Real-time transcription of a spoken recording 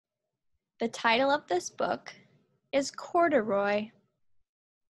The title of this book is Corduroy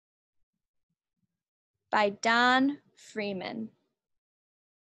by Don Freeman.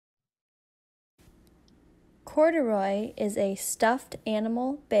 Corduroy is a stuffed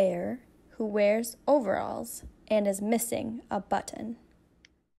animal bear who wears overalls and is missing a button.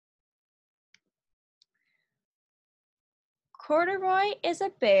 Corduroy is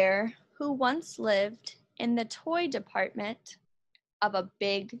a bear who once lived in the toy department of a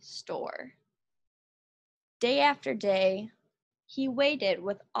big store. Day after day, he waited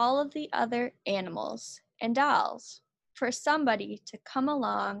with all of the other animals and dolls for somebody to come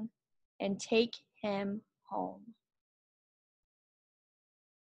along and take him home.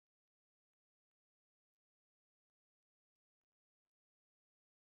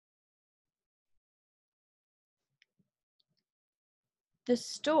 The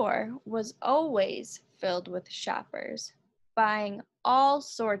store was always filled with shoppers, buying all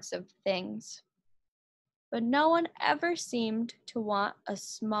sorts of things. But no one ever seemed to want a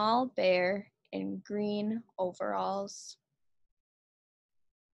small bear in green overalls.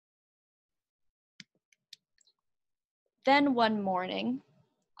 Then one morning,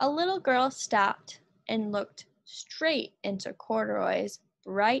 a little girl stopped and looked straight into Corduroy's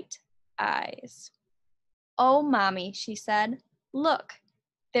bright eyes. "Oh, Mommy," she said, "look,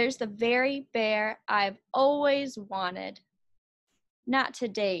 there's the very bear I've always wanted." "Not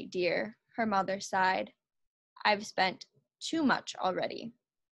today, dear," her mother sighed. "I've spent too much already.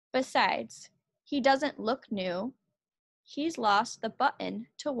 Besides, he doesn't look new. He's lost the button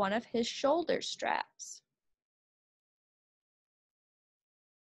to one of his shoulder straps."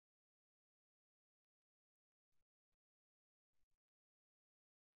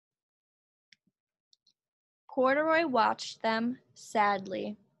 Corduroy watched them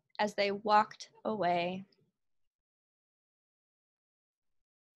sadly as they walked away.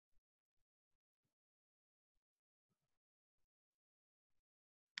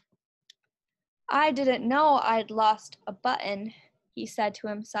 "I didn't know I'd lost a button," he said to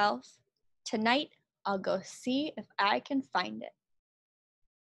himself. "Tonight I'll go see if I can find it."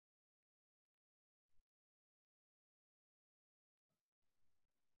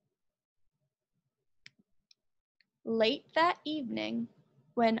 Late that evening,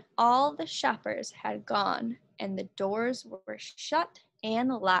 when all the shoppers had gone and the doors were shut and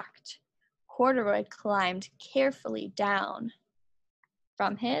locked, Corduroy climbed carefully down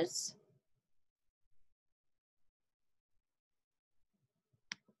from his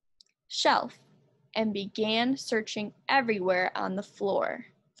shelf and began searching everywhere on the floor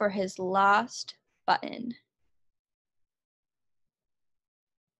for his lost button.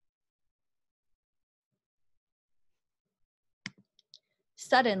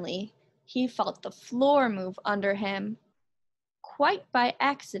 Suddenly, he felt the floor move under him. Quite by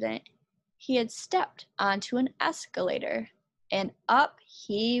accident, he had stepped onto an escalator, and up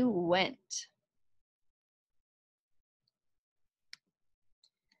he went.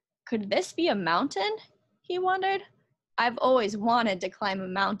 Could this be a mountain? He wondered. I've always wanted to climb a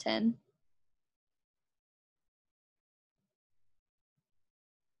mountain.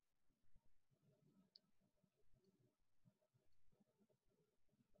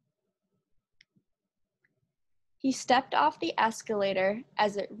 He stepped off the escalator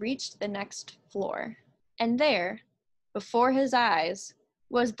as it reached the next floor, and there, before his eyes,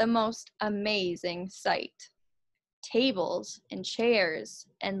 was the most amazing sight. Tables and chairs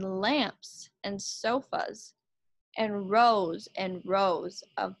and lamps and sofas and rows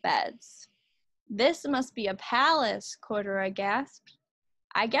of beds. "This must be a palace," Corduroy gasped.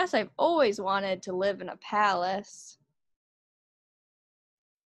 "I guess I've always wanted to live in a palace."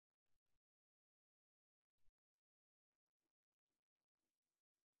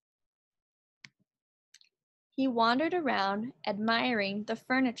 He wandered around, admiring the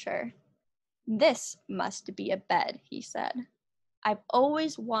furniture. "This must be a bed," he said. "I've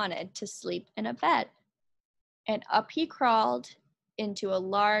always wanted to sleep in a bed." And up he crawled into a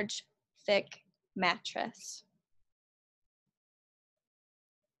large, thick mattress.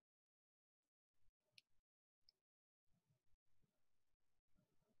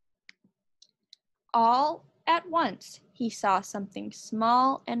 All at once he saw something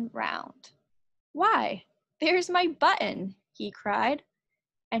small and round. "Why, there's my button!" he cried,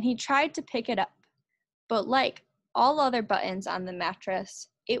 and he tried to pick it up, but like all other buttons on the mattress,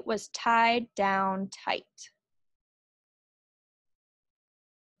 it was tied down tight.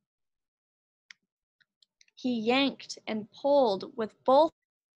 He yanked and pulled with both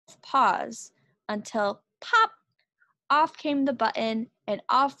paws until pop! Off came the button, and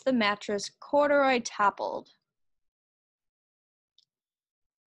off the mattress Corduroy toppled.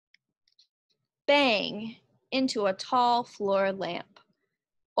 bang, into a tall floor lamp.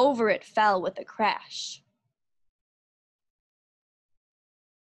 Over it fell with a crash.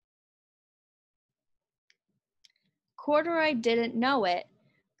 Corduroy didn't know it,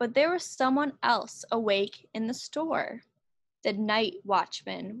 but there was someone else awake in the store. The night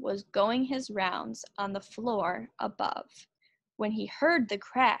watchman was going his rounds on the floor above. When he heard the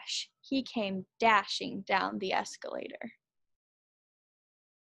crash, he came dashing down the escalator.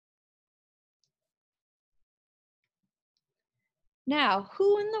 Now,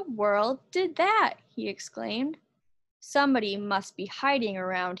 who in the world did that? He exclaimed. Somebody must be hiding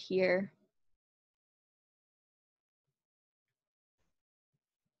around here.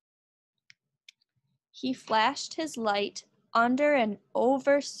 He flashed his light under and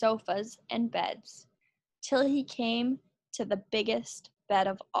over sofas and beds, till he came to the biggest bed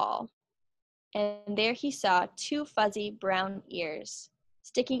of all. And there he saw two fuzzy brown ears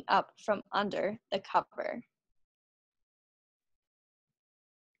sticking up from under the cover.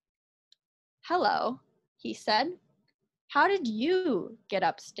 Hello, he said. How did you get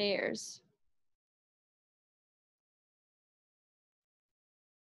upstairs?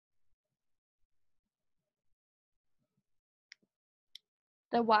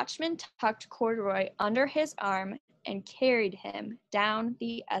 The watchman tucked Corduroy under his arm and carried him down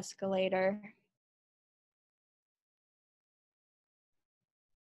the escalator.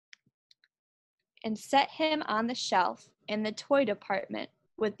 And set him on the shelf in the toy department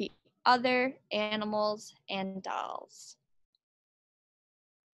with the other animals and dolls.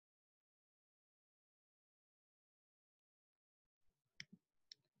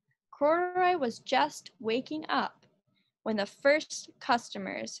 Corduroy was just waking up when the first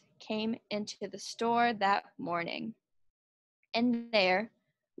customers came into the store that morning. And there,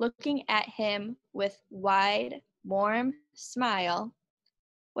 looking at him with wide, warm smile,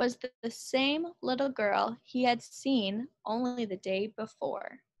 was the same little girl he had seen only the day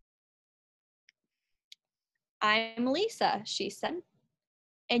before. I'm Lisa, she said,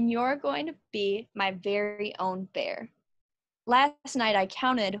 and you're going to be my very own bear. Last night I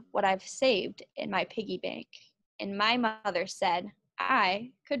counted what I've saved in my piggy bank, and my mother said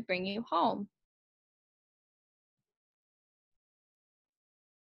I could bring you home.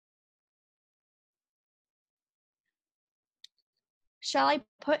 Shall I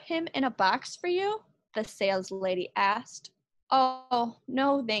put him in a box for you? The saleslady asked. Oh,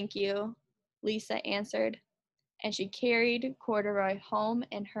 no, thank you, Lisa answered, and she carried Corduroy home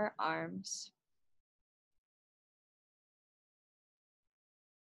in her arms.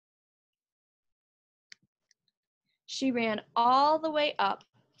 She ran all the way up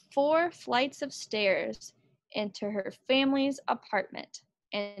 4 flights of stairs into her family's apartment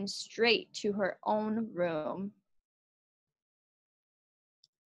and straight to her own room.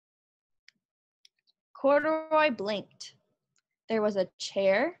 Corduroy blinked. There was a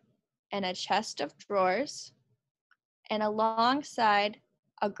chair and a chest of drawers, and alongside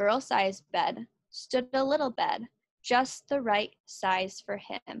a girl-sized bed stood a little bed, just the right size for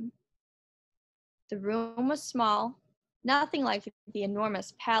him. The room was small, nothing like the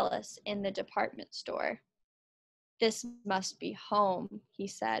enormous palace in the department store. This must be home, he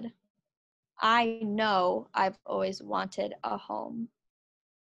said. I know I've always wanted a home.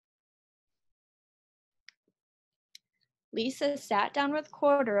 Lisa sat down with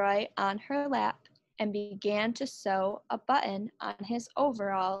Corduroy on her lap and began to sew a button on his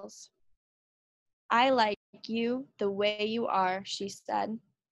overalls. I like you the way you are, she said,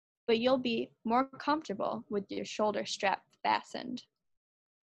 but you'll be more comfortable with your shoulder strap fastened.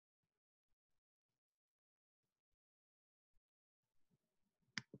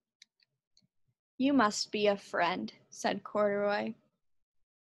 You must be a friend, said Corduroy.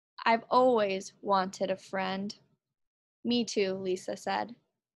 I've always wanted a friend. Me too, Lisa said,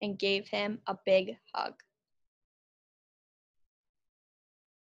 and gave him a big hug.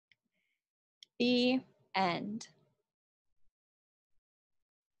 The end.